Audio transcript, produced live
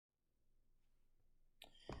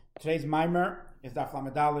Today's mimer is Daf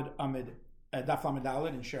Lamed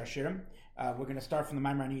Daled in Shir Hashirim. We're going to start from the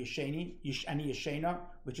mimer Ani Yeshena,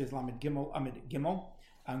 which is Lamed Gimel Amid Gimel,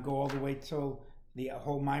 and go all the way till the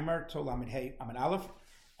whole mimer till Lamed Hey Amid Aleph.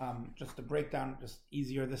 Just to break down, just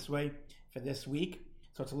easier this way for this week,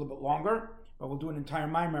 so it's a little bit longer. But we'll do an entire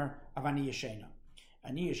mimer of Ani Yeshena.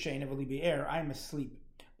 Ani Yeshena v'li be'er. I am asleep,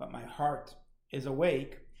 but my heart is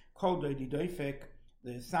awake. Kol doidi doifik.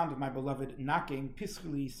 The sound of my beloved knocking,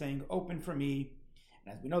 pischili, saying, "Open for me."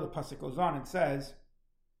 And as we know, the pasuk goes on and says,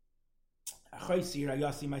 "Achoisir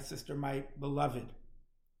ayasi, my sister, my beloved.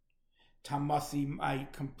 Tamasi, my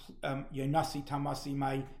Yonasi, Tamasi,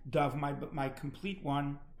 my dove, my complete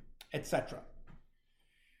one," etc.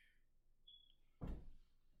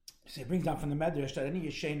 So it brings down from the Medrash that Ani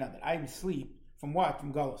Yeshena, that I am asleep from what?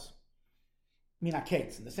 From Golos. Mina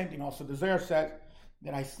Kates. And the same thing also the Zohar says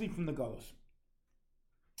that I sleep from the Golos.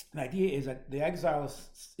 The idea is that the exile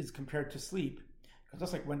is compared to sleep, because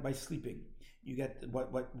just like when by sleeping you get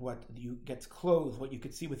what you gets closed, what you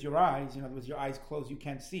could see with your eyes. In other words, your eyes closed, you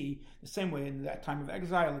can't see. The same way in that time of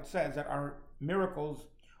exile, it says that our miracles,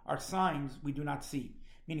 our signs, we do not see.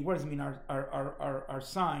 Meaning, what does it mean? Our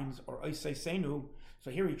signs, or oisei seinu. So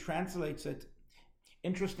here he translates it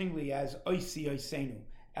interestingly as oisi oiseinu,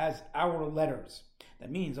 as our letters. That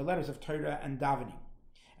means the letters of Torah and davening,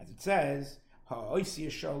 as it says. I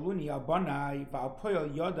think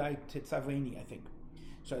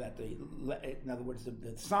so that in other words,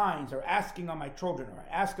 the signs are asking on my children, or I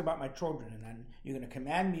ask about my children, and then you're going to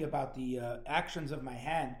command me about the actions of my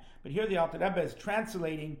hand. But here the Alter Rebbe is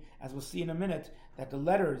translating, as we'll see in a minute, that the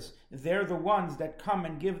letters, they're the ones that come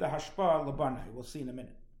and give the hashpah labanai. We'll see in a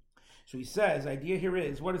minute. So he says, idea here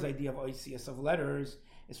is, what is the idea of oisias, of letters?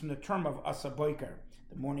 It's from the term of asa boiker.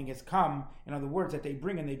 The morning has come. In other words, that they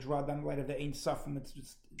bring and they draw down the light of the Ein Sof from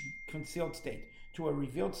its concealed state to a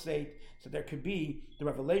revealed state, so there could be the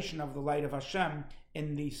revelation of the light of Hashem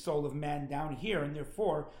in the soul of man down here, and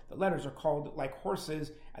therefore the letters are called like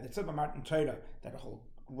horses, as it said by Martin Torah, that a whole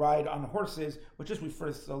ride on horses, which just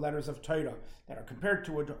refers to the letters of Torah that are compared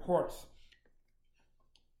to a horse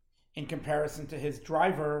in comparison to his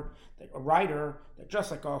driver, a rider, that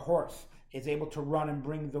just like a horse is able to run and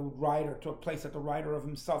bring the rider to a place that the rider of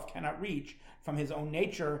himself cannot reach from his own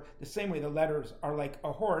nature. The same way the letters are like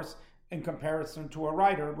a horse in comparison to a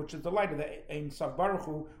rider, which is the light of the Ein Sof Baruch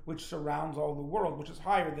Hu, which surrounds all the world, which is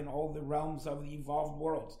higher than all the realms of the evolved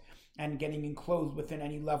worlds, and getting enclosed within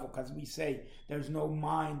any level, because we say there's no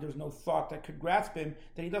mind, there's no thought that could grasp him,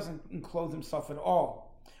 that he doesn't enclose himself at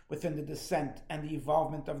all within the descent and the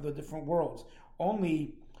evolvement of the different worlds.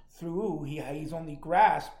 Only through, he's only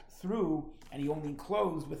grasped through, and he only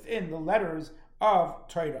enclosed within the letters of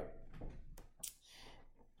Torah.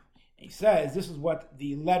 He says this is what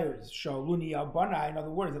the letters show. Luni al-Bana, in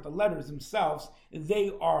other words, that the letters themselves,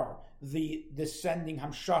 they are the descending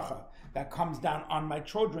hamshacha that comes down on my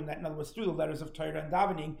children. That in other words, through the letters of Torah and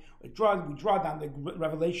davening, we draw down the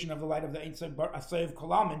revelation of the light of the Ein Sof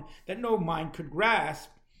Kolamin that no mind could grasp.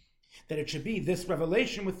 That it should be this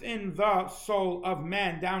revelation within the soul of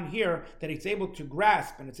man down here, that it's able to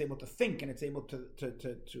grasp and it's able to think and it's able to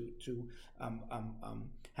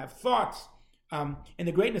have thoughts in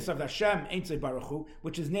the greatness of Hashem, Ein Sof Baruch Hu,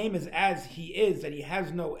 which his name is as he is, that he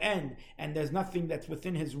has no end, and there's nothing that's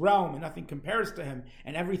within his realm, and nothing compares to him,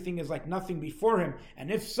 and everything is like nothing before him. And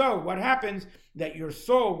if so, what happens? That your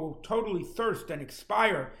soul will totally thirst and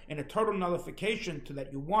expire in a total nullification, to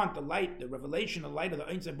that you want the light, the revelation, the light of the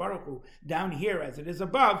Ein Sof Baruch Hu down here as it is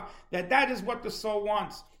above, that is what the soul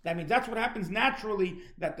wants. That means that's what happens naturally,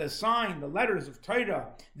 that the sign, the letters of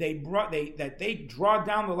Torah, they draw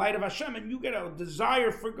down the light of Hashem, and you get a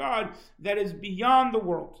desire for God that is beyond the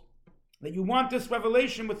world, that you want this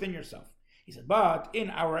revelation within yourself. He said, but in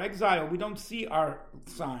our exile, we don't see our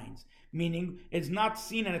signs, meaning it's not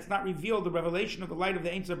seen and it's not revealed, the revelation of the light of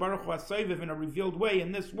the Ein Sof Baruch Hu HaSoviv in a revealed way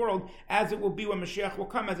in this world, as it will be when Mashiach will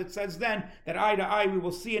come, as it says then, that eye to eye we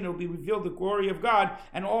will see, and it will be revealed the glory of God,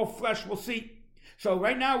 and all flesh will see. So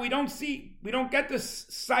right now we don't get this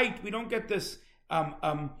sight, we don't get this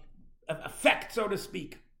effect, so to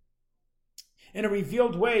speak, in a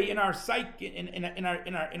revealed way in our psyche, in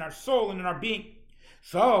our soul and in our being.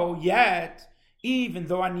 So yet, even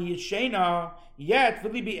though Ani Yeshena, yet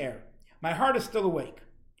v'libi er, my heart is still awake.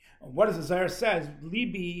 What does the Zohar says?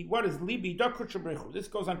 Libi, what is libi? Da kutshabrichu. This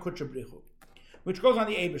goes on kutshabrichu, which goes on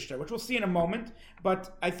the Eibishter, which we'll see in a moment.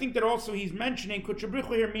 But I think that also he's mentioning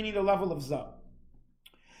kutshabrichu here, meaning the level of Zah.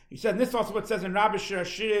 He said, and this also what it says in Rabbi Shir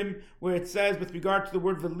Hashirim, where it says with regard to the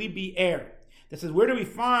word v'libi er, This is where do we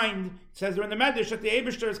find, it says there in the Medrash, that the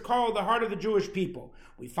Eibishter is called the heart of the Jewish people.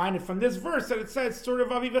 We find it from this verse that it says, Sur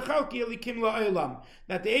Levavi v'chelki elikim la'olam,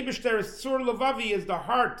 that the Eibishter is Sur Levavi, is the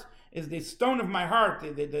heart, is the stone of my heart,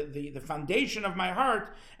 the foundation of my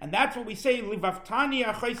heart, and that's what we say, Livaftani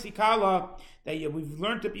achaisi kala, that we've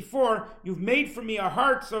learned it before, you've made for me a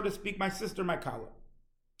heart, so to speak, my sister, my kala.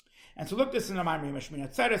 And so look this in the Maimri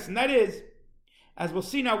Mashmina Tzeres, and that is, as we'll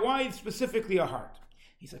see now, why specifically a heart?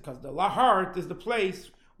 He said, because the heart is the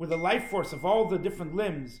place where the life force of all the different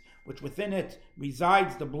limbs, which within it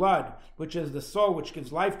resides the blood, which is the soul, which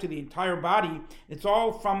gives life to the entire body, it's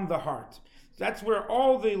all from the heart. That's where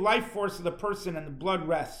all the life force of the person and the blood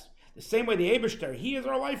rests. The same way the Eibishter, he is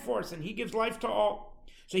our life force and he gives life to all.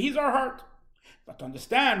 So he's our heart. But to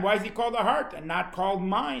understand, why is he called a heart and not called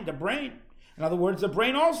mind, a brain? In other words, the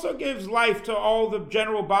brain also gives life to all the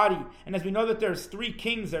general body. And as we know that there's three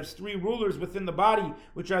kings, there's three rulers within the body,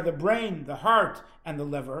 which are the brain, the heart, and the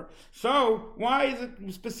liver. So why is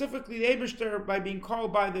it specifically the Eibishter by being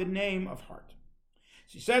called by the name of heart?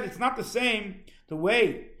 She said it's not the same the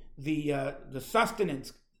way the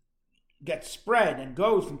sustenance gets spread and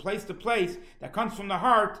goes from place to place that comes from the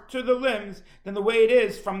heart to the limbs than the way it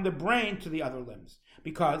is from the brain to the other limbs.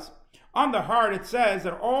 Because on the heart it says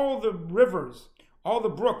that all the rivers, all the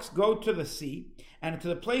brooks go to the sea, and to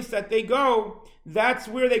the place that they go, that's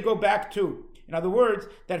where they go back to. In other words,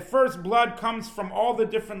 that first blood comes from all the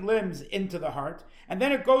different limbs into the heart, and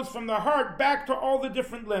then it goes from the heart back to all the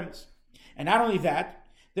different limbs. And not only that,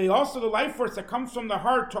 the life force that comes from the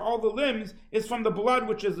heart to all the limbs is from the blood,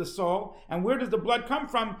 which is the soul. And where does the blood come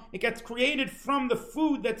from? It gets created from the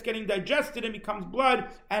food that's getting digested and becomes blood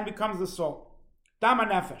and becomes the soul. Dama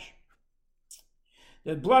nefesh.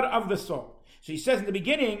 The blood of the soul. So he says in the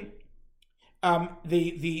beginning,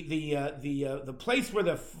 the place where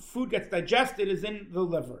the food gets digested is in the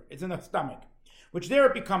liver. It's in the stomach, which there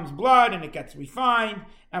it becomes blood and it gets refined,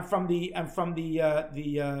 and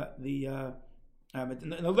in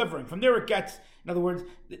the liver, and from there it gets, in other words,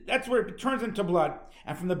 that's where it turns into blood,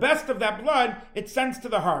 and from the best of that blood it sends to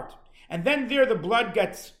the heart, and then there the blood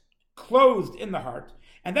gets closed in the heart,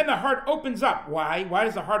 and then the heart opens up. Why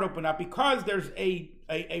does the heart open up? Because there's a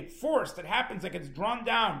force that happens that gets drawn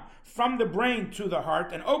down from the brain to the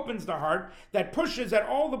heart and opens the heart, that pushes that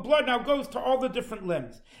all the blood now goes to all the different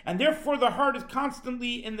limbs, and therefore the heart is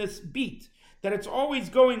constantly in this beat, that it's always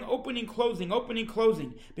going opening, closing,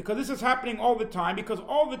 because this is happening all the time, because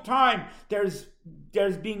all the time there's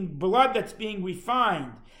being blood that's being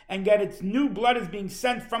refined, and yet its new blood is being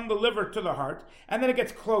sent from the liver to the heart, and then it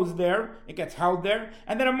gets closed there, it gets held there,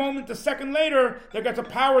 and then a second later, there gets a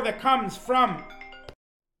power that comes from,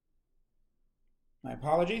 my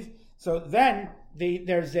apologies, so then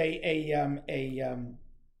there's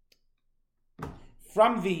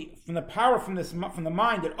from the power from the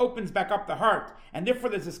mind, it opens back up the heart, and therefore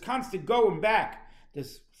there's this constant going back,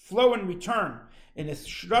 this flow and return, in this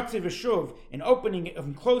shratzi v'shuv, in opening,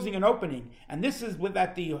 in closing and opening, and this is with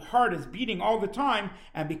that the heart is beating all the time,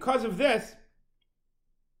 and because of this,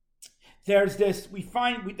 there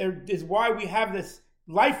is why we have this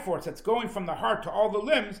life force that's going from the heart to all the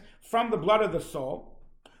limbs from the blood of the soul,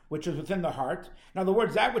 which is within the heart. In other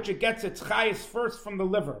words, that which it gets its chayis first from the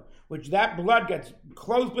liver, which that blood gets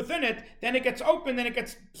closed within it, then it gets opened, then it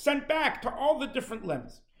gets sent back to all the different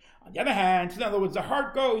limbs. On the other hand, in other words, the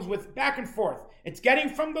heart goes with back and forth. It's getting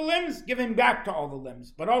from the limbs, giving back to all the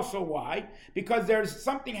limbs. But also why? Because there's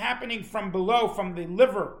something happening from below, from the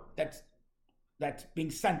liver, that's being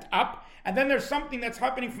sent up, and then there's something that's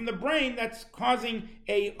happening from the brain that's causing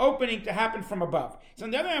a opening to happen from above. So on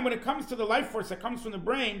the other hand, when it comes to the life force that comes from the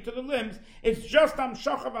brain to the limbs, it's just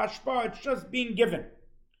amshachav ashpa, it's just being given.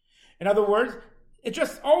 In other words, it's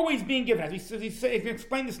just always being given. As he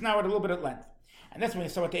explained this now a little bit at length. And that's when you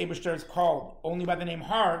saw what the Eibishter is called only by the name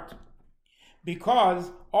heart,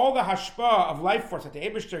 because all the hashpa of life force that the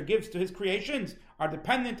Eibishter gives to his creations are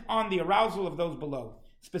dependent on the arousal of those below.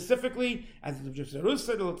 Specifically, as it's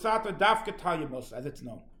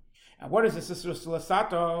known. And what is this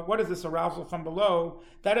What is this arousal from below?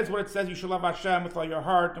 That is what it says, you shall love Hashem with all your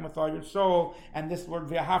heart and with all your soul. And this word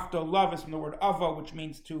v'ahavta, love, is from the word ava, which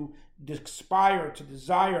means to aspire, to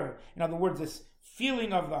desire. In other words, this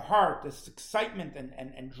feeling of the heart, this excitement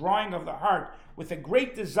and drawing of the heart with a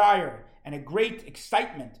great desire and a great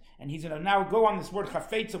excitement. And he's going to now go on this word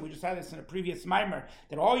chafetza. We just had this in a previous mimer,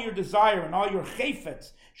 that all your desire and all your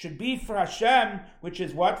chayfetz should be for Hashem, which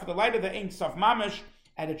is what? For the light of the Ein Sof Mamish,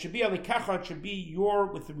 and it should be alikecha, it should be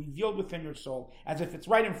revealed within your soul, as if it's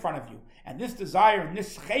right in front of you. And this desire and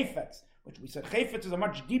this chayfetz, which we said chayfetz is a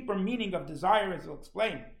much deeper meaning of desire, as he'll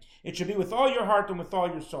explain. It should be with all your heart and with all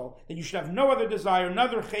your soul. That you should have no other desire,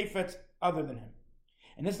 another chayfetz other than him.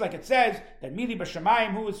 And this is like it says, that mili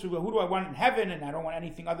b'shamayim, who do I want in heaven, and I don't want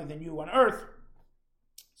anything other than you on earth.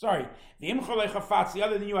 Sorry. V'im cholei chafatzi,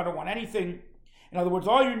 other than you, I don't want anything. In other words,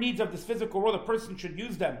 all your needs of this physical world, a person should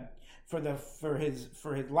use them for his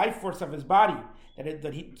life force of his body.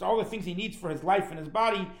 All the things he needs for his life and his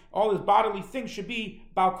body, all his bodily things should be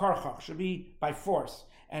bal karchach, should be by force.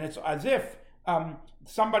 And it's as if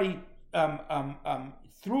somebody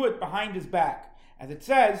threw it behind his back. As it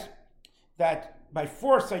says, that by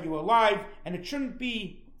force are you alive, and it shouldn't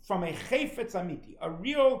be from a chayfetz amiti, a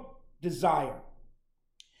real desire.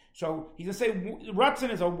 So he's going to say,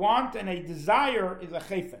 ratzon is a want, and a desire is a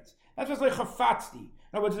chayfetz. That's what's like chafatzti. In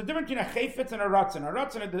other words, the difference between a chayfetz and a ratzon. A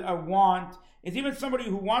ratzon, a want, is even somebody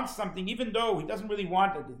who wants something, even though he doesn't really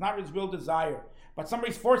want it. It's not his real desire. But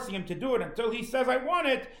somebody's forcing him to do it until he says, I want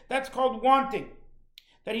it. That's called wanting.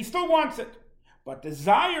 That he still wants it. But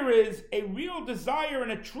desire is a real desire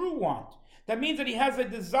and a true want. That means that he has a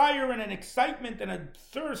desire and an excitement and a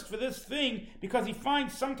thirst for this thing because he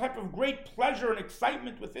finds some type of great pleasure and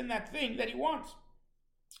excitement within that thing that he wants.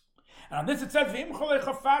 And on this it says, that in the word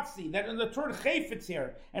chayfetz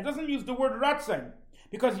here, and it doesn't use the word ratzon,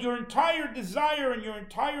 because your entire desire and your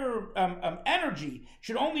entire energy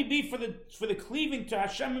should only be for the cleaving to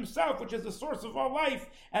Hashem himself, which is the source of all life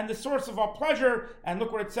and the source of all pleasure. And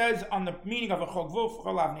look what it says on the meaning of a chogvuf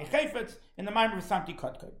cholav nechayfetz in the Maimer of Santi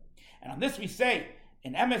Kotkei. And on this we say,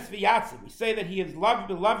 in Emes V'Yatziv, we say that he is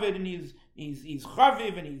beloved, and he's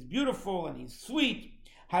chaviv, and he's beautiful, and he's sweet.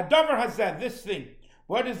 Hadavar hazeh, this thing.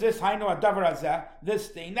 What is this? Hainu hadavar hazeh, this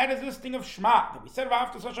thing. That is this thing of Shema. That we said,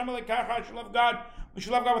 V'aftas Hashem Elokecha, I should love God. We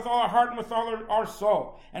should love God with all our heart and with all our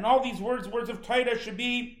soul. And all these words of Torah should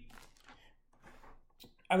be,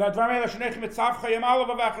 it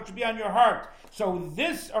should be on your heart. So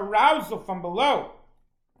this arousal from below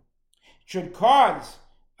should cause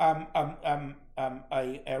a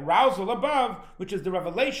arousal above, which is the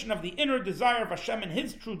revelation of the inner desire of Hashem and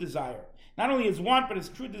his true desire. Not only his want, but his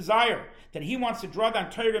true desire, that he wants to draw down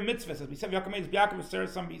Torah mitzvahs. As we said,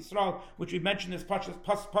 which we mentioned this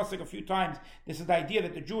pasuk a few times. This is the idea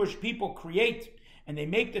that the Jewish people create and they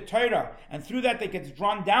make the Torah, and through that it gets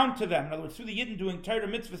drawn down to them. In other words, through the Yidden doing Torah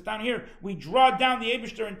mitzvahs down here, we draw down the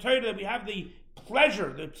Eibishter and Torah, that we have the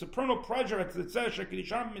pleasure, the supernal pleasure. It says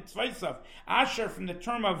Asher from the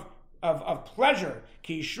term of pleasure,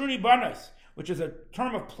 ki yishruni banos, which is a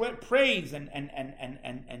term of praise and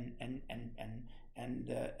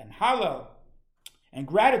hallel and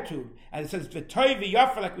gratitude. And it says v'toy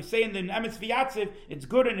v'yafa, like we say in the Emes V'Yatziv, it's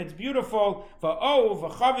good and it's beautiful. V'o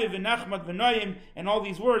v'chaviv v'nachmad v'noyim, and all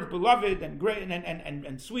these words, beloved and great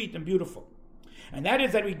and sweet and beautiful. And that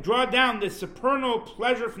is that we draw down this supernal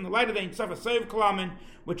pleasure from the light of the Ein Sof Hasovev Kolamin,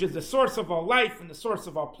 which is the source of all life and the source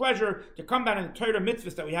of all pleasure, to come down in the Torah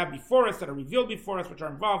mitzvahs that we have before us, that are revealed before us, which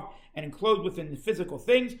are involved and enclosed within the physical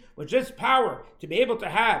things, which is power to be able to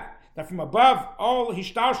have, that from above all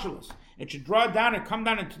hishtalshelus, it should draw down and come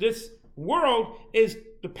down into this world, is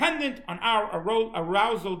dependent on our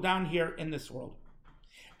arousal down here in this world.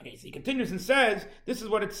 Okay, so he continues and says, this is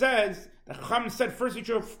what it says. The Chacham said, first you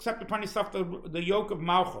should accept upon yourself the yoke of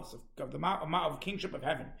Malchus, of kingship of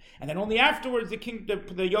heaven. And then only afterwards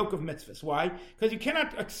the yoke of mitzvahs. Why? Because you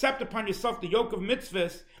cannot accept upon yourself the yoke of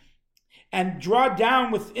mitzvahs and draw down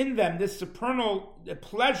within them this supernal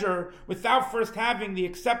pleasure without first having the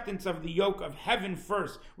acceptance of the yoke of heaven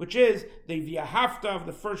first, which is the v'ahavta of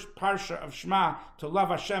the first parsha of Shema, to love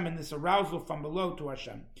Hashem, and this arousal from below to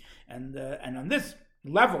Hashem. And on this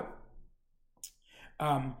level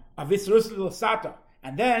of Isrus L'Sata,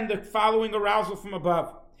 and then the following arousal from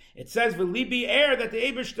above. It says, "V'libi air," that the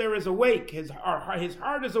Eibishter is awake, his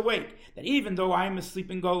heart is awake, that even though I am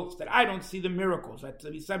asleep in Golos, that I don't see the miracles, that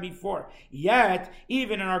we said before, yet,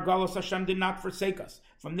 even in our Golos, Hashem did not forsake us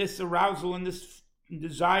from this arousal and this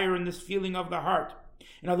desire and this feeling of the heart.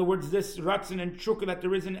 In other words, this ratzon and tshuka that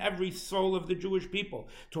there is in every soul of the Jewish people,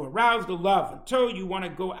 to arouse the love until you want to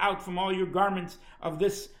go out from all your garments of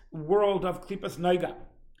this world of klipas noiga.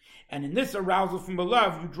 And in this arousal from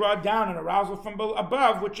below, you draw down an arousal from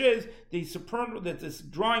above, which is the supernal, this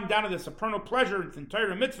drawing down of the supernal pleasure in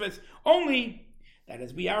Torah mitzvahs, only that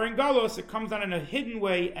as we are in Galos, it comes down in a hidden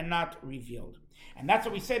way and not revealed. And that's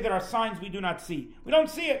what we say, that our signs we do not see. We don't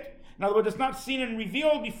see it. In other words, it's not seen and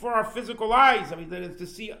revealed before our physical eyes. I mean, that is to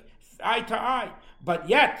see eye to eye. But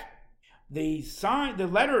yet, the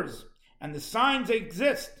letters and the signs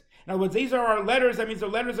exist. In other words, these are our letters. That means the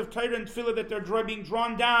letters of Torah and Tefillah, that they're being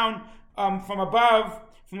drawn down from above,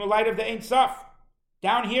 from the light of the Ein Sof,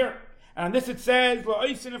 down here. And on this it says,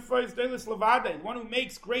 the one who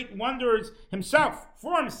makes great wonders himself,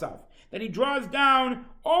 for himself, that he draws down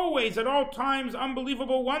always at all times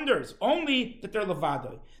unbelievable wonders, only that they're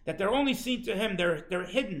levadai, that they're only seen to him, they're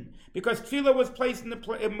hidden, because tefillah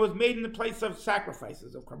was made in the place of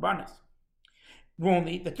sacrifices, of karbanos.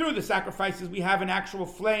 Only that through the sacrifices we have an actual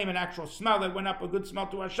flame, an actual smell that went up, a good smell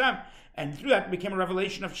to Hashem, and through that became a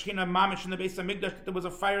revelation of Shekhinah Mamish in the Beis Hamikdash, that there was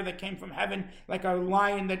a fire that came from heaven like a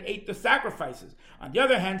lion that ate the sacrifices. On the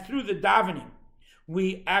other hand, through the davening,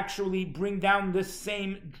 we actually bring down this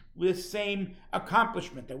same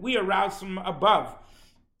accomplishment that we arouse from above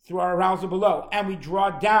through our arousal below, and we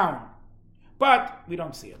draw down, but we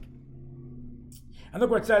don't see it. And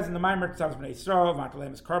look what it says in the Maimer Tzav Bnei Yisrael,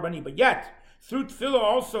 V'atalem is Karbani, but yet through tefillah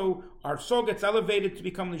also, our soul gets elevated to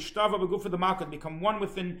become lishtava b'guf of the malchut, to become one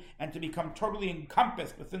within, and to become totally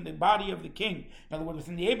encompassed within the body of the king. In other words,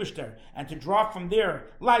 within the Eibishter, and to draw from there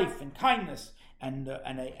life and kindness and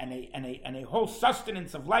a whole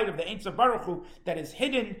sustenance of light of the Ein Sof Baruch Hu that is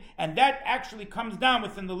hidden, and that actually comes down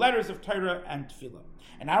within the letters of Torah and tefillah.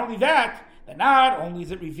 And not only that not only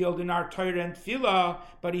is it revealed in our Torah and tefillah,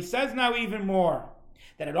 but he says now even more,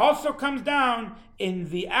 that it also comes down in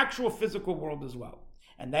the actual physical world as well.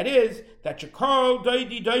 And that is that Shekol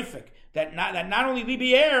Doidi Doifik, that not only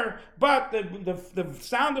libi air, but the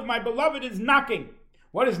sound of my beloved is knocking.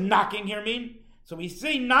 What does knocking here mean? So we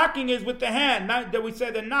see knocking is with the hand, not that we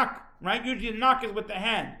say the knock, right? Usually the knock is with the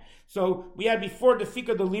hand. So we had before the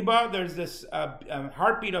fika the liba, there's this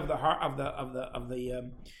heartbeat of the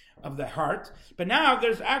heart, but now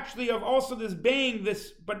there's actually also this baying.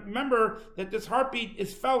 But remember that this heartbeat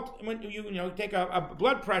is felt when you take a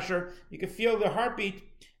blood pressure. You can feel the heartbeat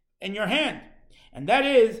in your hand, and that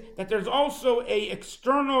is that there's also a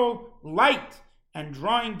external light and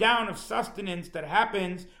drawing down of sustenance that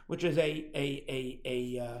happens, which is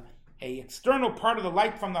a external part of the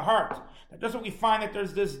light from the heart. That's what we find, that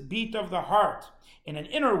there's this beat of the heart in an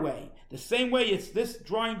inner way. The same way it's this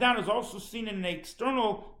drawing down is also seen in an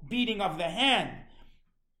external beating of the hand.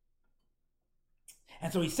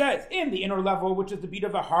 And so he says, in the inner level, which is the beat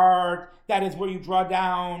of the heart, that is where you draw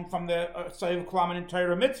down from the Sayiv Kolaman and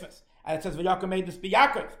Torah mitzvahs. And it says, V'yakam made this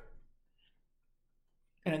b'Yaakov.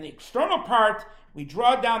 And in the external part, we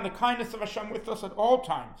draw down the kindness of Hashem with us at all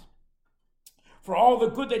times, for all the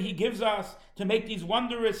good that he gives us, to make these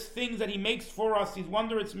wondrous things that he makes for us, these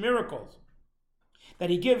wondrous miracles, that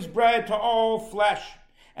he gives bread to all flesh,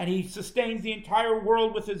 and he sustains the entire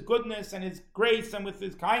world with his goodness and his grace and with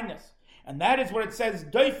his kindness. And that is what it says,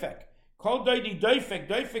 doifek. Kol doidi doifek.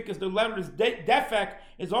 Doifek is the letters defek,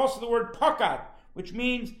 is also the word pakad, which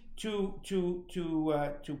means to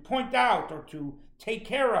point out or to take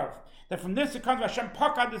care of. That from this it comes, Hashem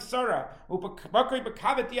pakad desara,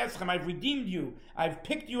 I've redeemed you, I've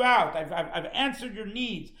picked you out, I've answered your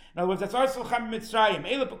needs. In other words, that's Arsalchem Mitzrayim,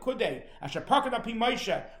 Eila Pekudei, Asher pakad api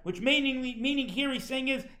Moshe, which meaning here he's saying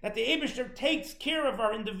is that the Eibishter takes care of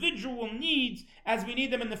our individual needs as we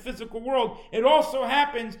need them in the physical world. It also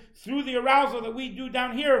happens through the arousal that we do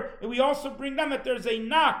down here, and we also bring down that there's a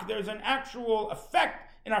knock, there's an actual effect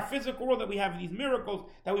in our physical world, that we have these miracles,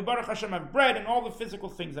 that we Baruch Hashem have bread and all the physical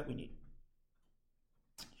things that we need.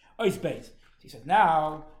 He says,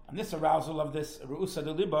 now, on this arousal of this Ru'usa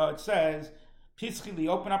de Liba, it says, Pischili,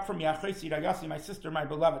 open up for me, Achesi, my sister, my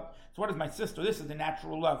beloved. So what is my sister? This is the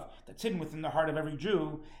natural love that's hidden within the heart of every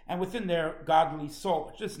Jew and within their godly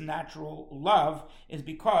soul. This natural love is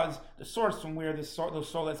because the source from where the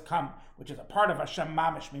soul has come, which is a part of Hashem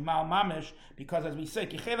Mamish, Mimal Mamish, because as we say,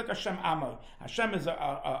 Kichelek Hashem Amoy. Hashem is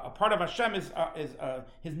a part of Hashem is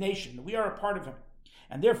his nation. We are a part of him.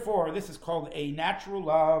 And therefore, this is called a natural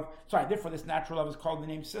love. Therefore, this natural love is called the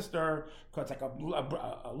name sister, because it's like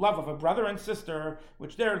a love of a brother and sister,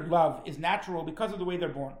 which their love is natural because of the way they're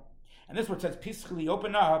born. And this is what says, peacefully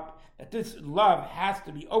open up, that this love has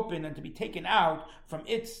to be open and to be taken out from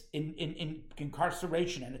its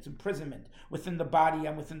incarceration and its imprisonment within the body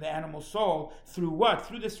and within the animal soul. Through what?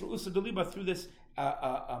 Through this Ru'usa Deliba, through this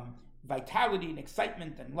vitality and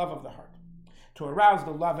excitement and love of the heart. To arouse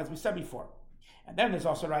the love, as we said before. And then there's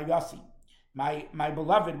also Rayasi, my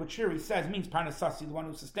beloved, which Shir says means Parnasasi, the one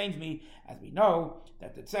who sustains me, as we know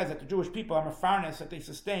that it says that the Jewish people are Mefarnes, that they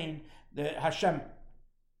sustain the Hashem,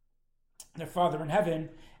 their Father in heaven,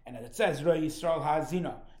 and that it says Ro Yisrael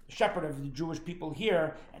Ha'azina, shepherd of the Jewish people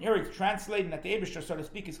here. And here it's translating that the Eibishter, so to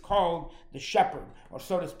speak, is called the shepherd, or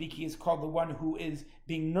so to speak, he is called the one who is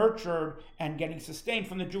being nurtured and getting sustained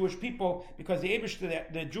from the Jewish people, because the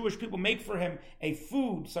Eibishter, the Jewish people make for him a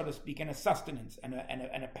food, so to speak, and a sustenance and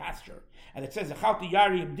a pasture. And it says, "Echalti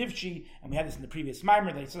yari of divshi," and we had this in the previous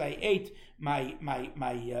mimer, that it says, "I ate my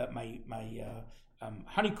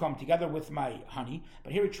honeycomb together with my honey."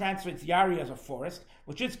 But here it translates yari as a forest,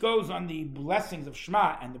 which just goes on the blessings of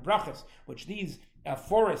Shema and the brachas, which these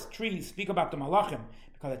forest trees speak about the malachim,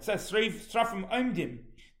 because it says srafim oimdim.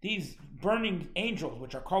 These burning angels,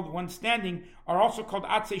 which are called the ones standing, are also called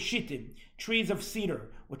atzei shittim, trees of cedar,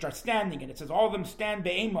 which are standing. And it says all of them stand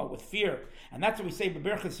be'ema, with fear. And that's what we say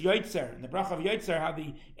b'berchas yoitzer, in the bracha of yoitzer, how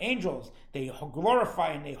the angels, they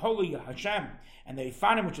glorify and they holy Hashem. And they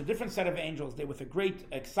find him, which is a different set of angels, they with a great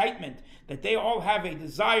excitement, that they all have a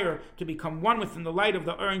desire to become one within the light of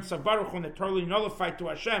the Ein Sof Baruch Hu, and they're totally nullified to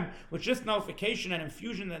Hashem, which this nullification and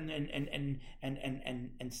infusion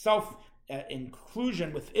and self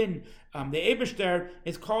inclusion within the Eibishter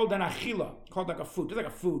is called an achila, called like a food. Just like a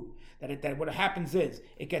food, that what happens is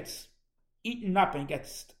it gets eaten up and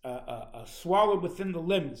gets swallowed within the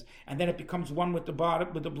limbs, and then it becomes one with the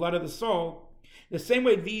blood of the soul. The same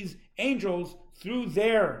way these angels, through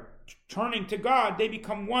their turning to God, they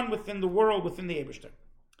become one within the world, within the Eibishter.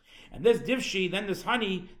 And this divshi, then this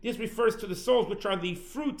honey, this refers to the souls, which are the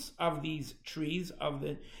fruits of these trees,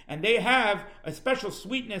 and they have a special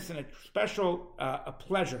sweetness and a special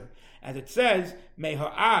pleasure. As it says,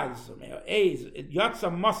 Mehoaz, or Mehoaz,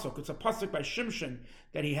 Yatsa Masuk, it's a pasuk by Shimshon,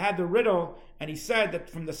 that he had the riddle, and he said that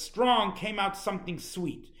from the strong came out something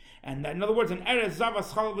sweet. And in other words, an Eretz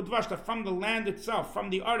Zavas Chalav V'Dvash, that from the land itself,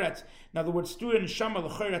 from the Eretz, in other words, student Shama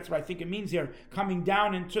L'Chor, that's what I think it means here, coming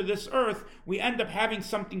down into this earth, we end up having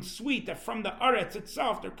something sweet, that from the Eretz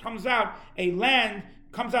itself, there comes out a land,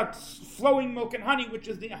 comes out flowing milk and honey, which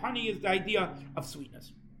is the honey is the idea of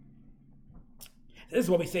sweetness. This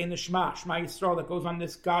is what we say in the Shema Yisrael, that goes on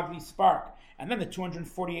this godly spark. And then the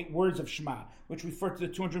 248 words of Shema, which refer to the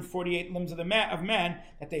 248 limbs of the man,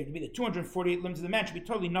 that they would be the 248 limbs of the man should be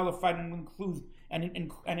totally nullified and include and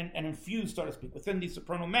infused, so to speak, within the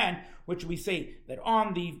supernal man, which we say that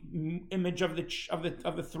on the image of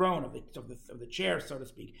the throne of the chair, so to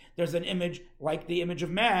speak, there's an image like the image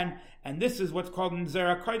of man, and this is what's called in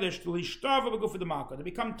Zera Kodesh to lishtav b'guf the malka, to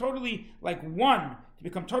become totally like one, to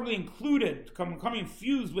become totally included, to become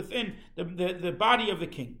infused within the body of the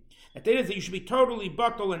king. That is that you should be totally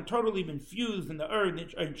bottled and totally infused in the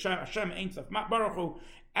earth, Hashem Ein Sof Baruch Hu,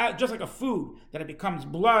 just like a food, that it becomes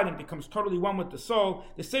blood and becomes totally one with the soul.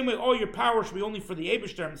 The same way all your power should be only for the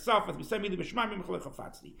Eibishter himself, as we say,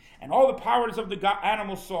 and all the powers of the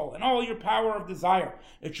animal soul, and all your power of desire,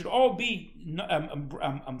 it should all be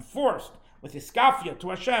forced with iskafia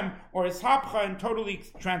to Hashem, or ishapcha, and totally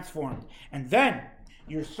transformed. And then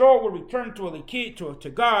your soul will return to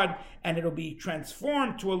God, and it'll be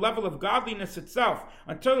transformed to a level of godliness itself,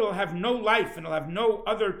 until it'll have no life and it'll have no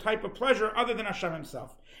other type of pleasure other than Hashem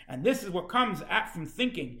himself. And this is what comes from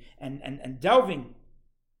thinking and delving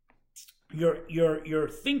your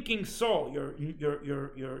thinking soul,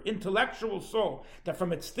 your intellectual soul, that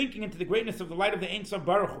from its thinking into the greatness of the light of the Ein Sof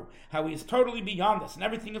Baruch Hu, how he is totally beyond this, and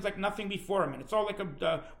everything is like nothing before him, and it's all like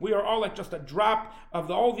we are all like just a drop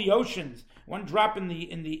of all the oceans, one drop in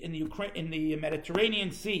the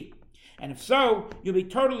Mediterranean Sea. And if so, you'll be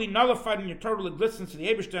totally nullified in your total existence to the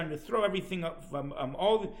Eibishter, and you'll throw everything up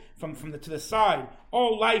to the side,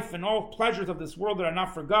 all life and all pleasures of this world that are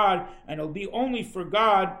not for God, and it'll be only for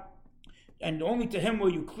God, and only to him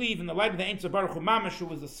will you cleave in the light of the Ein Sof Baruch Hu Mamash,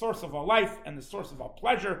 who is the source of all life and the source of all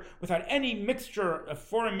pleasure, without any mixture, a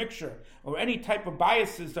foreign mixture, or any type of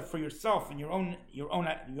biases that for yourself and your own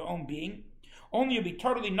being. Only you'll be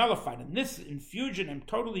totally nullified. And this infusion and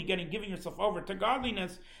totally giving yourself over to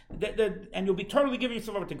godliness, and you'll be totally giving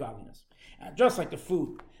yourself over to godliness. Just like the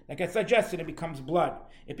food, like I suggested, it becomes blood.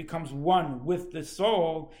 It becomes one with the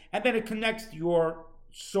soul, and then it connects your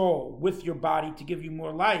soul with your body to give you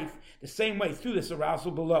more life, the same way through this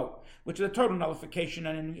arousal below, which is a total nullification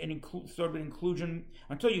and inclusion,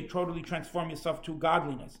 until you totally transform yourself to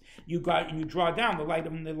godliness. You draw down the light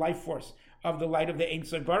of the life force of the light of the Ein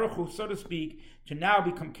Sof Baruch Hu, so to speak, to now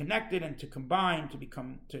become connected and to combine,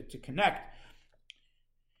 to connect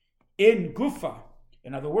in Gufa.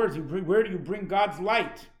 In other words, where do you bring God's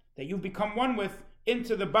light that you've become one with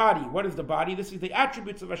into the body? What is the body? This is the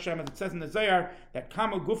attributes of Hashem, as it says in the Zohar, that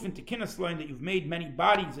Kama Gufin Tekinas, that you've made many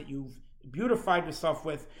bodies, that you've beautified yourself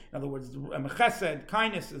with. In other words, chesed,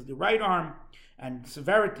 kindness, is the right arm, and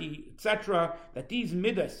severity, etc. That these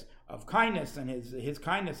midas kindness and his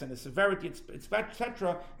kindness and his severity,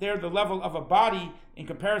 etc., they're the level of a body in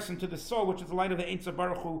comparison to the soul, which is the light of the Ein Sof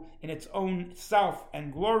Baruch Hu in its own self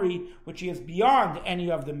and glory, which he is beyond any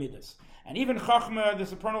of the midas. And even Chachma, the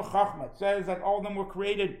supernal Chachma, it says that all of them were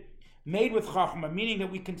created, made with Chachma, meaning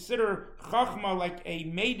that we consider Chachma like a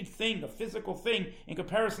made thing, a physical thing, in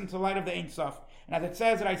comparison to the light of the Ein Sof. And as it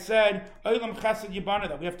says that I said, Olam Chesed Yibana,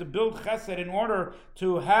 that we have to build Chesed in order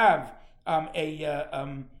to have that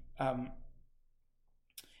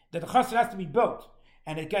the Chesed has to be built,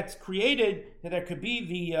 and it gets created that there could be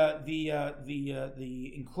the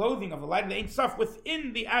enclothing of the light of the Ein Sof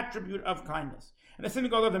within the attribute of kindness. And the same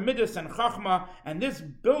thing goes with the Midas and Chachma, and this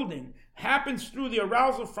building happens through the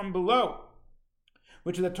arousal from below,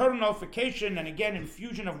 which is a total nullification and again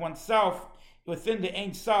infusion of oneself within the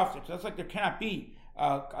Ein Sof. It's just like there cannot be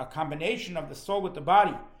a combination of the soul with the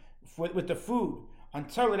body, with the food,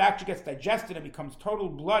 until it actually gets digested and becomes total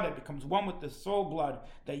blood. It becomes one with the soul blood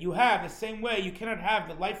that you have. The same way you cannot have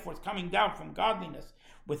the life force coming down from godliness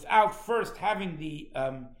without first having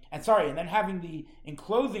and then having the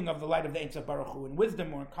enclothing of the light of the Ein Sof Baruch Hu in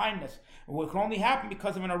wisdom or in kindness. It can only happen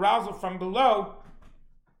because of an arousal from below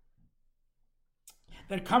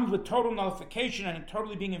that comes with total nullification and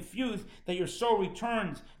totally being infused, that your soul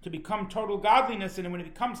returns to become total godliness, and when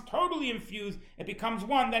it becomes totally infused, it becomes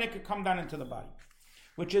one, then it could come down into the body,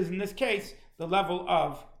 which is in this case the level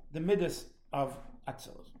of the midas of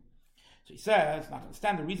Atzilus. So he says, not to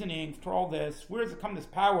understand the reasoning for all this, where does it come this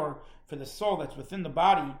power for the soul that's within the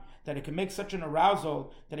body, that it can make such an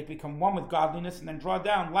arousal that it can become one with godliness and then draw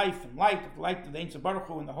down life and light of the Ein Sof Baruch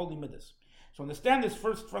Hu and the holy midas. So understand this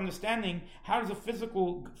first for understanding how does a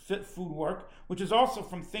physical food work, which is also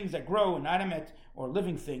from things that grow, inanimate or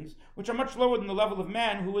living things, which are much lower than the level of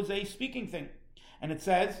man who is a speaking thing. And it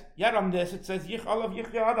says, yet on this, it says, Yich alav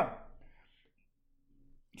yichya adam.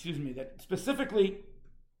 That specifically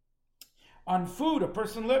on food a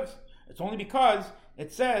person lives. It's only because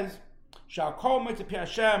it says, Shal kol mitzvah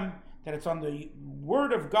Hashem, that it's on the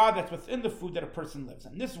word of God that's within the food that a person lives.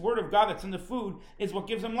 And this word of God that's in the food is what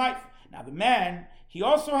gives him life. Now the man, he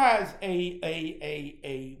also has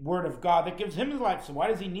a word of God that gives him his life. So why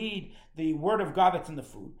does he need the word of God that's in the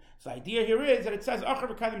food? So the idea here is that it says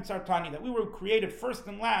that we were created first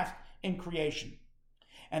and last in creation.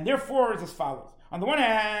 And therefore it's as follows. On the one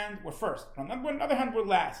hand, we're first. On the other hand, we're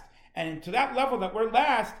last. And to that level that we're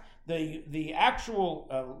last, the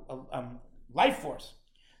actual life force,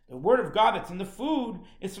 the word of God that's in the food,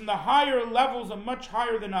 is from the higher levels and much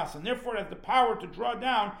higher than us, and therefore it has the power to draw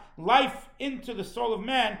down life into the soul of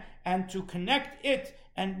man and to connect it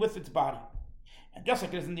and with its body. And just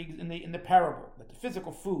like it is in the parable, that the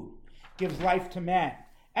physical food gives life to man,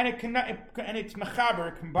 and it's mechaber,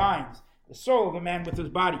 it combines the soul of a man with his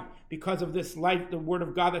body because of this life, the word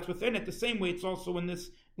of God that's within it. The same way it's also in this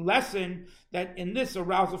lesson that in this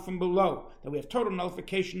arousal from below, that we have total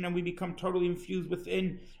nullification and we become totally infused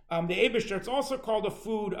within the Eibishter. It's also called a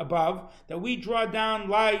food above, that we draw down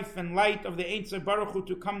life and light of the Ein Sof Baruch Hu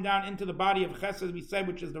to come down into the body of Chesed, we said,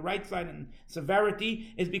 which is the right side, and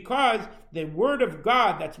severity is because the word of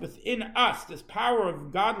God that's within us, this power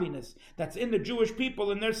of godliness that's in the Jewish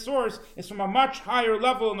people, and their source is from a much higher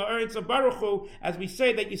level in the Ein Sof Baruch Hu, as we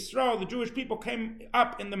say that Yisrael, the Jewish people, came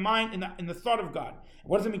up in the mind, in the thought of God.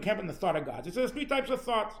 What does it mean, came up in the thought of God? So there's three types of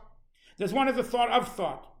thoughts. There's one is the thought of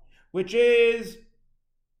thought, which is,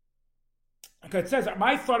 okay, it says,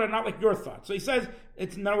 my thought are not like your thoughts. So he says,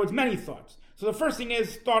 it's in other words, many thoughts. So the first thing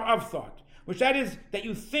is thought of thought, which that is that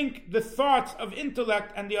you think the thoughts of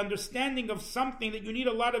intellect and the understanding of something that you need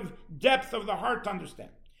a lot of depth of the heart to understand.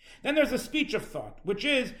 Then there's a speech of thought, which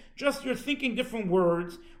is just you're thinking different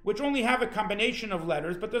words, which only have a combination of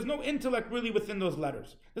letters, but there's no intellect really within those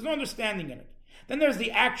letters. There's no understanding in it. Then there's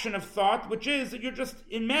the action of thought, which is that you're just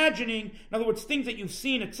imagining, in other words, things that you've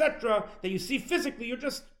seen, etc., that you see physically, you're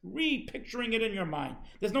just repicturing it in your mind.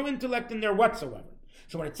 There's no intellect in there whatsoever.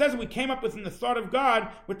 So when it says we came up within the thought of God,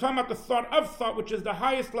 we're talking about the thought of thought, which is the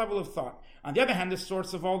highest level of thought. On the other hand, the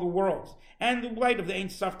source of all the worlds and the light of the Ein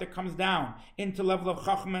Sof that comes down into level of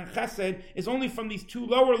Chachma and Chesed is only from these two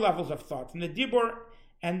lower levels of thought, from the Dibur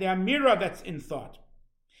and the Amira that's in thought.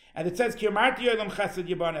 And it says, it's all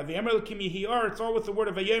with the word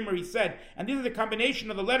of Vayomer, he said. And these are the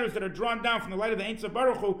combination of the letters that are drawn down from the light of the Ein Sof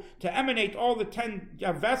Baruch Hu to emanate all the 10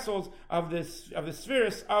 vessels of the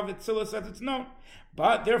spheres of Atzilus as it's known.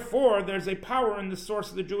 But therefore, there's a power in the source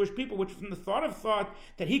of the Jewish people, which from the thought of thought,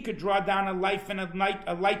 that he could draw down a life and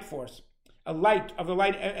a light force. a light of the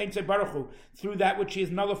light Ein Sof Baruch Hu, through that which he is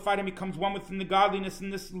nullified and becomes one within the godliness in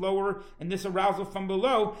this lower, and this arousal from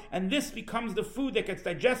below, and this becomes the food that gets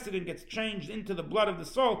digested and gets changed into the blood of the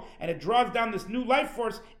soul, and it draws down this new life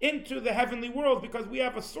force into the heavenly world, because we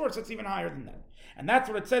have a source that's even higher than that. And that's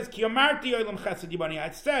what it says, Ki Amarti Olam Chesed Yibani. I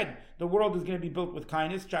said the world is going to be built with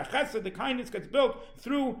kindness. Chesed, the kindness gets built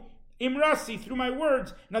through Imrasi, through my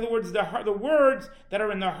words. In other words, the words that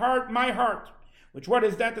are in the heart, my heart. Which what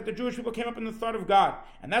is that? That the Jewish people came up in the thought of God.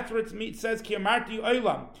 And that's what it says, Ki Amarti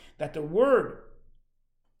Olam, that the word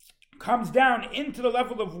comes down into the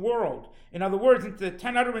level of world. In other words, into the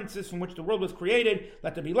 10 utterances from which the world was created.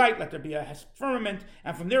 Let there be light, let there be a firmament,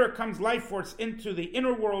 and from there it comes life force into the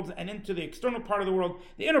inner worlds and into the external part of the world.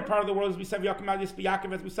 The inner part of the world, as we said,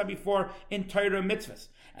 as we said before, in Torah mitzvahs.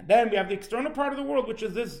 And then we have the external part of the world, which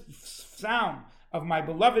is this sound of my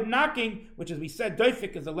beloved knocking, which, as we said,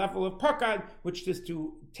 doifik is a level of pakad, which is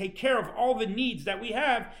to take care of all the needs that we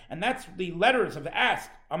have, and that's the letters of ask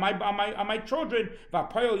on my children,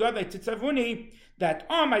 that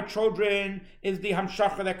on my children is the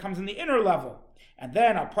hamshacha that comes in the inner level, and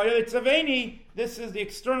then this is the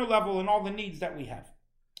external level and all the needs that we have.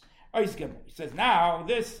 He says now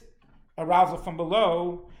this arousal from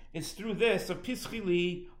below is through this of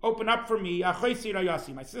pischili, open up for me,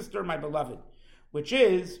 my sister, my beloved. Which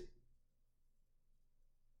is,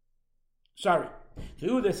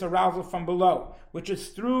 through this arousal from below, which is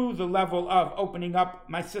through the level of opening up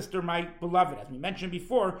my sister, my beloved. As we mentioned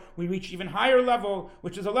before, we reach even higher level,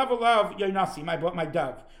 which is a level of Yonasi, my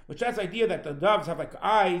dove, which has the idea that the doves have like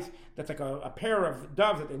eyes, that's like a pair of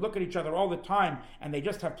doves that they look at each other all the time, and they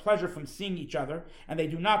just have pleasure from seeing each other, and they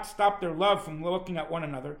do not stop their love from looking at one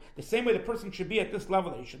another. The same way the person should be at this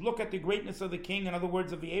level, they should look at the greatness of the king, in other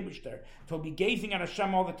words, of the Eibishter, to be gazing at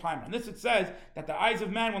Hashem all the time. And this it says that the eyes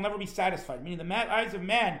of man will never be satisfied, meaning the eyes of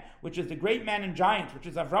man, which is the great man in giants, which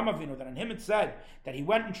is Avram Avinu, that on him it said that he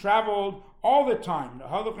went and traveled all the time.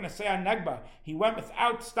 He went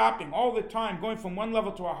without stopping all the time, going from one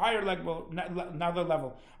level to a higher level, another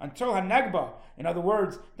level, until Hanegba. In other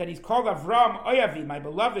words, that he's called Avram Oyavi, my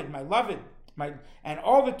beloved, and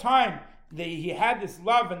all the time he had this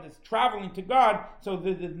love and this traveling to God. So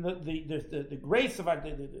the grace of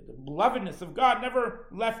the belovedness of God never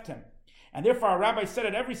left him. And therefore, our rabbi said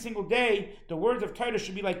that every single day, the words of Torah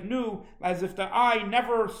should be like new, as if the eye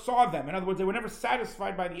never saw them. In other words, they were never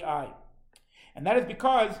satisfied by the eye. And that is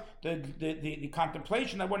because the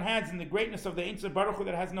contemplation that one has in the greatness of the Ein Sof Baruch Hu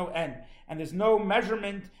that has no end. And there's no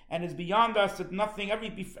measurement and is beyond us, that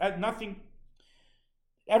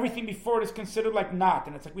everything before it is considered like naught.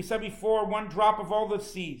 And it's like we said before, one drop of all the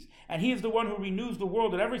seas. And he is the one who renews the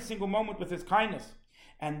world at every single moment with his kindness.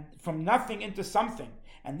 And from nothing into something.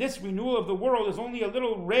 And this renewal of the world is only a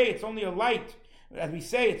little ray, it's only a light. As we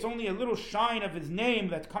say, it's only a little shine of his name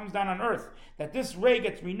that comes down on earth. That this ray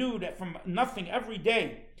gets renewed from nothing every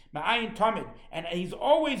day. Ma'ayin Tamid. And he's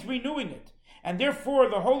always renewing it. And therefore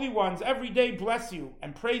the holy ones every day bless you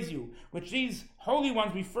and praise you, which these holy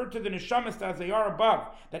ones refer to the neshamas as they are above,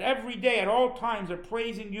 that every day at all times are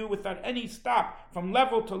praising you without any stop, from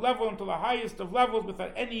level to level until the highest of levels,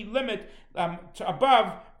 without any limit to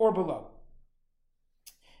above or below.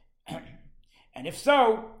 And if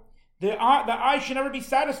so, the eye should never be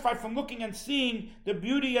satisfied from looking and seeing the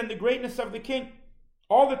beauty and the greatness of the king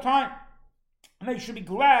all the time. And that you should be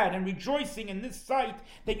glad and rejoicing in this sight,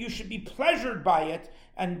 that you should be pleasured by it,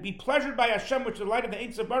 and be pleasured by Hashem, which is the light of the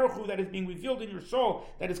Ein Sof Baruch Hu that is being revealed in your soul,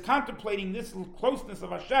 that is contemplating this closeness of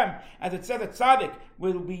Hashem. As it says that Tzaddik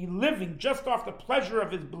will be living just off the pleasure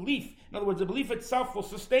of his belief. In other words, the belief itself will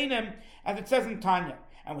sustain him, as it says in Tanya.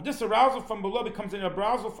 And when this arousal from below becomes an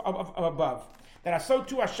arousal of above, that so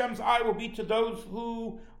too Hashem's eye will be to those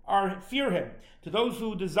who fear him, to those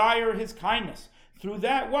who desire his kindness. Through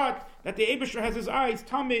that, what? That the Eibusher has his eyes,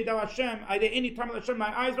 Tamid al Hashem,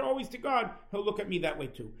 my eyes are always to God, he'll look at me that way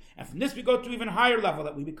too. And from this we go to even higher level,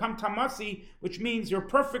 that we become Tamasi, which means you're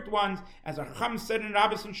perfect ones, as Chacham said in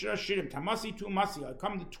Rabbi and Shir, Tamasi to Masi, I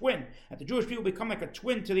come the twin, that the Jewish people become like a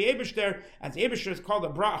twin to the Eibusher, as the Eibusher is called the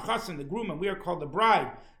Chassan, the groom, and we are called the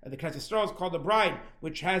bride. The Knesset Yisrael is called the bride,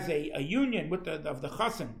 which has a union with the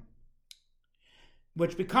Chassan,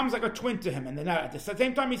 which becomes like a twin to him. And then at the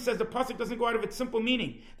same time he says the pasuk doesn't go out of its simple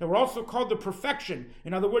meaning, that we're also called the perfection.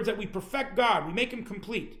 In other words, that we perfect God, we make him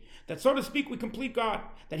complete. That so to speak, we complete God,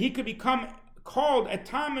 that he could become called a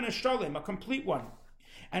tam and a shalem, a complete one.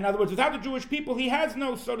 In other words, without the Jewish people, he has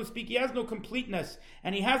no, so to speak, he has no completeness,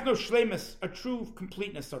 and he has no shlemus, a true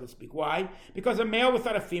completeness, so to speak. Why? Because a male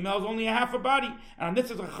without a female is only a half a body. And on this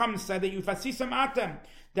is Chacham said that you fasisam atem,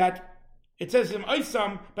 that It says in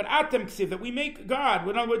Oisam, but Atem Ksiv, that we make God.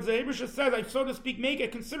 In other words, the Hebrew says, I so to speak, make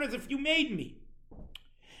it, consider as if you made me.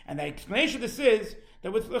 And the explanation of this is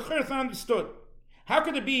that with Lechir it's not understood. How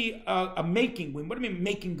could it be a making? What do you mean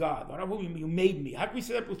making God? What do you mean you made me? How can we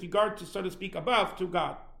say that with regard to, so to speak, above to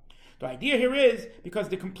God? The idea here is because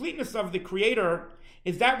the completeness of the Creator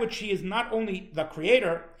is that which He is not only the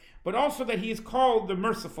Creator, but also that He is called the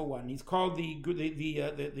merciful one. He's called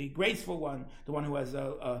the graceful one, the one who has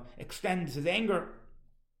extends His anger.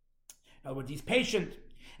 In other words, He's patient.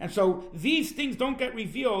 And so these things don't get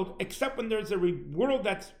revealed except when there's a world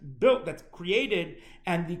that's built, that's created,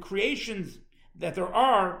 and the creations that there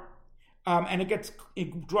are, and it gets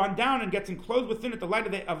drawn down and gets enclosed within it the light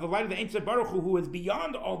of the Ein Sof Baruch Hu is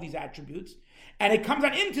beyond all these attributes, and it comes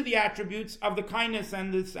on into the attributes of the kindness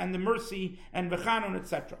and the mercy and v'chanon,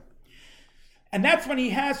 etc. And that's when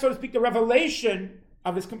He has, so to speak, the revelation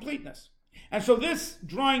of His completeness. And so this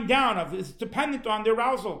drawing down of is dependent on the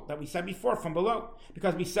arousal that we said before from below,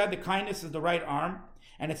 because we said the kindness is the right arm,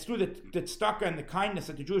 and it's through the tzedakah and the kindness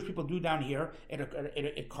that the Jewish people do down here,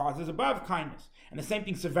 it causes above kindness. And the same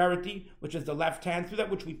thing, severity, which is the left hand, through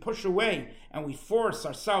that which we push away and we force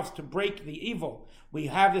ourselves to break the evil. We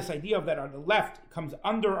have this idea of that on the left comes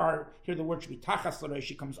under our, here the word should be tachas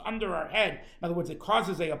l'reishi, comes under our head. In other words, it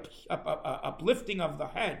causes a uplifting of the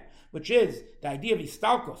head, which is the idea of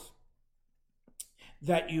istalkos,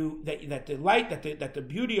 that the light, that the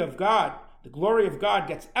beauty of God, the glory of God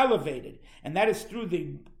gets elevated, and that is through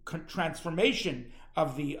the transformation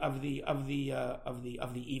of the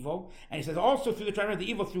evil. And he says also through the transformation of the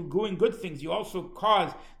evil, through doing good things, you also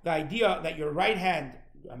cause the idea that your right hand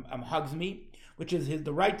hugs me, which is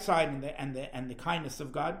the right side and the kindness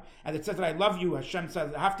of God. And it says that I love you, Hashem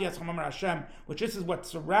says, Hashem, which this is what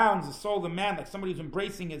surrounds the soul of the man, like somebody who's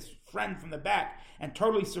embracing his friend from the back and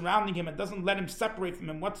totally surrounding him and doesn't let him separate from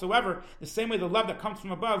him whatsoever. The same way the love that comes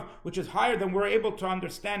from above, which is higher than we're able to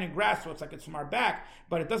understand and grasp, so it's like it's from our back,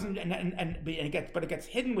 but it doesn't, it gets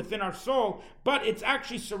hidden within our soul, but it's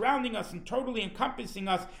actually surrounding us and totally encompassing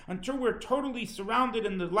us until we're totally surrounded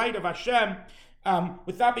in the light of Hashem,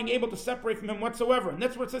 without being able to separate from Him whatsoever. And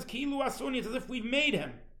that's where it says, Ki'ilu asuni, it's as if we've made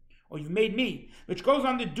Him, or you've made me, which goes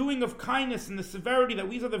on the doing of kindness and the severity, that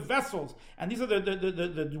these are the vessels, and these are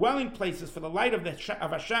the dwelling places for the light of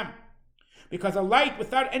Hashem. Because a light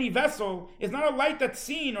without any vessel is not a light that's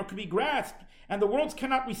seen or can be grasped, and the worlds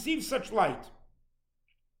cannot receive such light.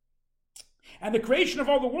 And the creation of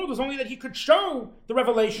all the world is only that He could show the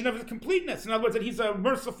revelation of His completeness. In other words, that He's a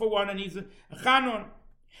merciful one, and He's a chanon.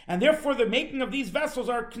 And therefore the making of these vessels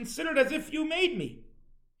are considered as if you made me.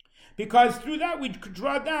 Because through that we could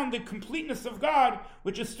draw down the completeness of God,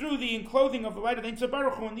 which is through the enclothing of the light of the Ein Sof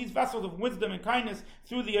Baruch Hu, and these vessels of wisdom and kindness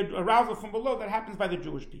through the arousal from below that happens by the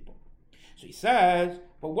Jewish people. So he says,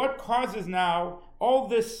 but what causes now all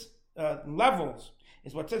this levels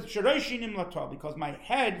is what says, because my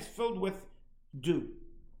head is filled with dew.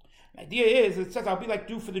 The idea is, it says, I'll be like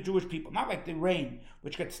dew for the Jewish people, not like the rain,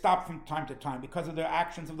 which gets stopped from time to time because of the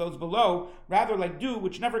actions of those below, rather like dew,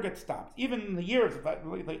 which never gets stopped. Even in the years of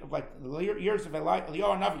the years of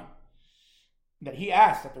Eliyahu Navi, that he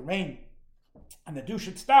asked that the rain and the dew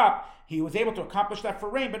should stop, he was able to accomplish that for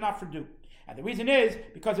rain, but not for dew. And the reason is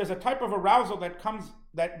because there's a type of arousal that comes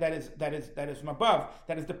that is from above,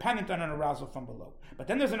 that is dependent on an arousal from below. But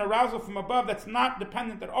then there's an arousal from above that's not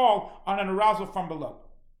dependent at all on an arousal from below.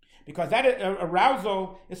 Because that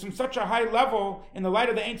arousal is from such a high level in the light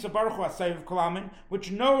of the Ein Sof Baruch Hu Asayv Kolamin,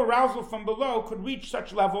 which no arousal from below could reach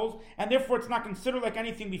such levels, and therefore it's not considered like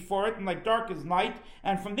anything before it, and like dark is light,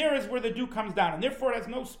 and from there is where the dew comes down, and therefore it has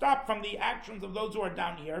no stop from the actions of those who are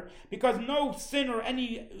down here, because no sin or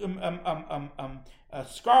any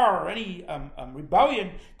scar or any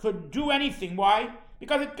rebellion could do anything. Why?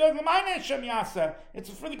 Because it goes, it's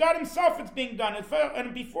for the God Himself it's being done,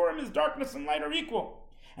 and before Him is darkness and light are equal.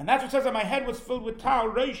 And that's what says that my head was filled with tal,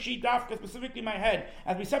 reishi dafka, specifically my head.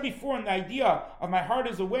 As we said before, in the idea of my heart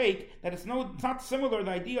is awake, that it's not similar,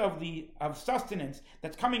 the idea of sustenance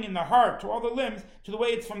that's coming in the heart to all the limbs, to the way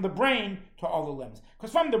it's from the brain to all the limbs.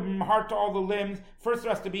 Because from the heart to all the limbs, first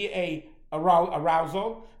there has to be a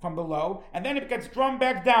arousal from below, and then it gets drawn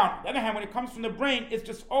back down. On the other hand, when it comes from the brain, it's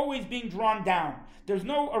just always being drawn down. There's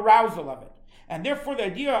no arousal of it. And therefore the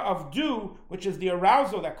idea of dew, which is the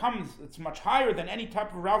arousal that comes, it's much higher than any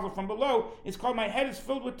type of arousal from below, is called my head is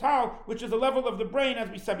filled with tal, which is the level of the brain, as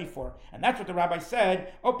we said before. And that's what the rabbi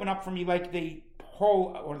said, open up for me like the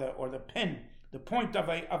hole or the pin, the point of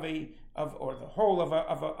the hole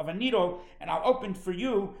of a needle, and I'll open for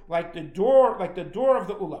you like the door of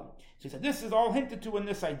the ulam. So he said this is all hinted to in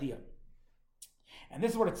this idea. And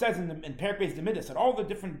this is what it says in Perek Beis Midas, that all the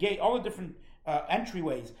different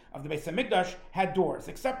entryways of the Beis HaMikdash had doors,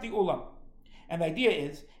 except the Ulam. And the idea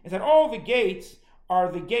is that all the gates are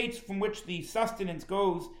the gates from which the sustenance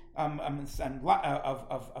goes,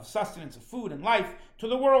 of sustenance, of food and life to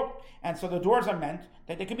the world. And so the doors are meant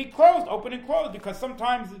that they can be closed, open and closed, because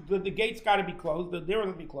sometimes the gates got to be closed, the doors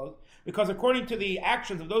will be closed, because according to the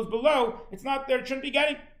actions of those below, it's not there, it shouldn't be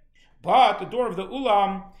getting. But the door of the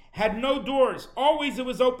Ulam had no doors. Always it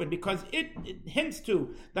was open, because it hints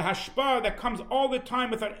to the hashpah that comes all the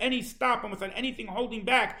time without any stop and without anything holding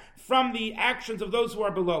back from the actions of those who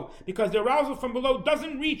are below. Because the arousal from below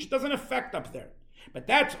doesn't affect up there. But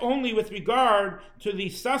that's only with regard to the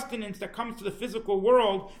sustenance that comes to the physical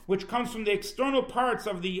world, which comes from the external parts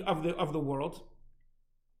of the world,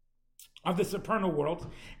 of the supernal worlds.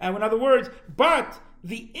 And in other words, but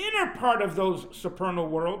the inner part of those supernal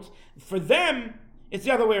worlds, for them, it's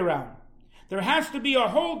the other way around. There has to be a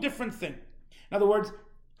whole different thing. In other words,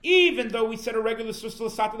 even though we said a regular Srusla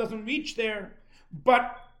Sata doesn't reach there,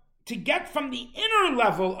 but to get from the inner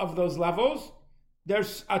level of those levels,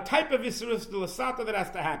 there's a type of Srusla Sata that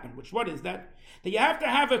has to happen. What is that? That you have to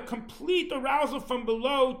have a complete arousal from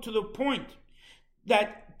below to the point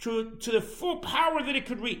that to the full power that it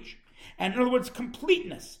could reach. And in other words,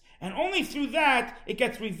 completeness. And only through that, it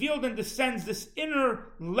gets revealed and descends this inner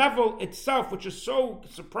level itself, which is so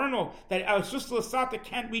supernal that a Srusla Sata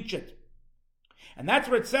can't reach it. And that's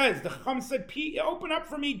what it says. The Chacham said, open up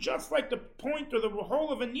for me just like the point or the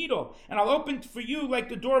hole of a needle, and I'll open for you like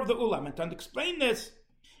the door of the Ulam. And to explain this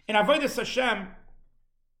in Avodas Hashem,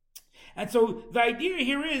 and so the idea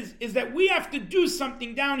here is that we have to do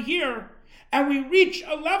something down here, and we reach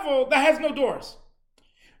a level that has no doors.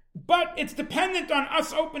 But it's dependent on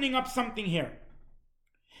us opening up something here.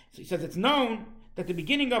 So he says it's known that the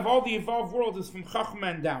beginning of all the evolved worlds is from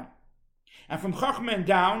Chachma and down. And from Chachma and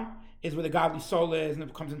down is where the godly soul is, and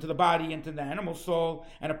it comes into the body, into the animal soul,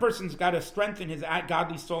 and a person's got to strengthen his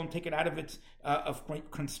godly soul and take it out of its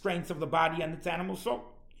constraints of the body and its animal soul.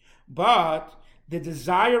 But the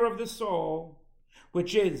desire of the soul,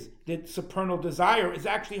 which is the supernal desire, is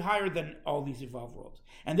actually higher than all these evolved worlds.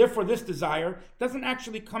 And therefore this desire doesn't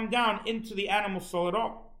actually come down into the animal soul at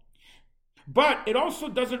all. But it also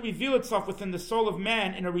doesn't reveal itself within the soul of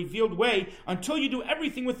man in a revealed way until you do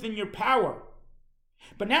everything within your power.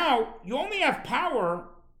 But now, you only have power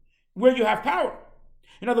where you have power.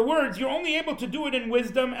 In other words, you're only able to do it in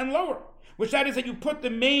wisdom and lower, which that is that you put the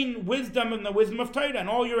main wisdom in the wisdom of Torah and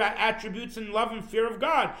all your attributes in love and fear of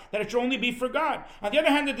God, that it should only be for God. On the other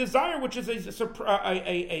hand, the desire, which is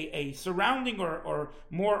a surrounding or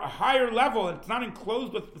more a higher level, and it's not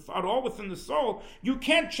enclosed at all within the soul, you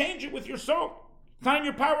can't change it with your soul. It's not in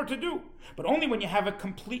your power to do. But only when you have a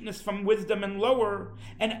completeness from wisdom and lower,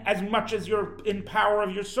 and as much as you're in power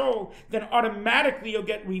of your soul, then automatically you'll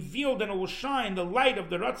get revealed and it will shine the light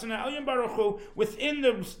of the Ratzon Elyon Baruch Hu within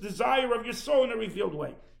the desire of your soul in a revealed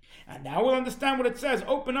way. And now we'll understand what it says.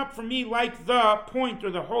 Open up for me like the point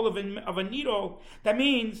or the hole of a needle. That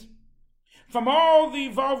means from all the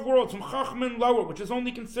evolved worlds, from Chachma and lower, which is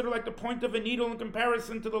only considered like the point of a needle in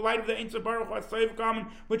comparison to the light of the Ein Sof Baruch Hu HaSoif Kamen,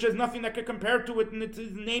 which has nothing that could compare to it, and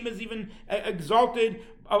his name is even exalted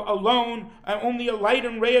alone. Only a light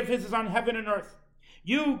and ray of his is on heaven and earth.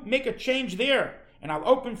 You make a change there, and I'll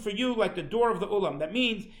open for you like the door of the Ulam. That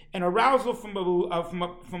means an arousal from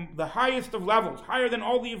the highest of levels, higher than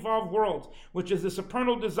all the evolved worlds, which is the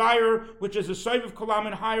supernal desire, which is the Sof of Kolam,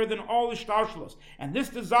 and higher than all Ishtalshalos. And this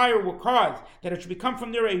desire will cause that it should become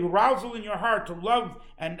from there a arousal in your heart to love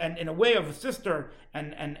and in a way of a sister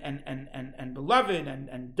and beloved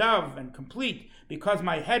and dove and complete, because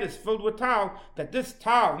my head is filled with tal, that this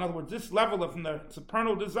tal, in other words, this level of from the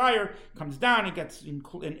supernal desire comes down and gets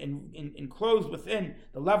enclosed within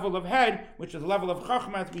the level of head, which is the level of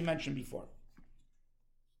Chachma, as we mentioned before.